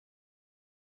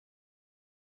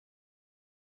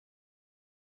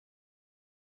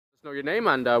Know your name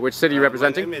and which city you're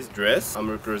representing? My name is Driss. I'm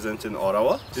representing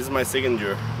Ottawa. This is my second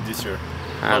year this year.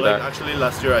 And, actually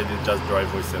last year I did just drive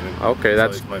voice-selling. Okay,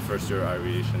 that's so it's my first year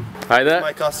aviation. Hi there.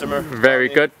 My customer. Very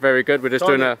Tony. good, very good. We're just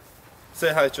Tony, doing a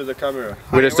say hi to the camera.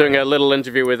 we're just doing a little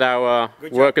interview with our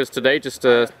workers today, just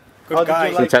Good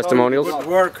guy. some testimonials. Good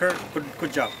worker,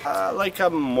 good job.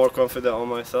 I'm more confident on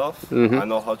myself. Mm-hmm. I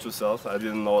know how to sell. I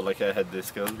didn't know I had these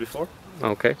skills before.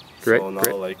 Okay, great. So now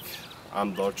great.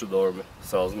 I'm door-to-door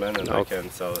salesman and I can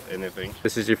sell anything.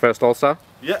 This is your first All-Star?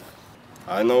 Yeah.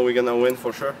 I know we're gonna win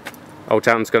for sure. Old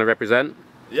Town's going to represent?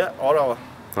 Yeah, Ottawa.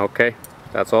 Okay,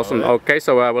 that's awesome. Right. Okay,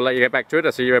 so we'll let you get back to it.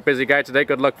 I see you're a busy guy today.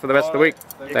 Good luck for the rest of the week.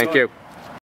 Thank Thank you.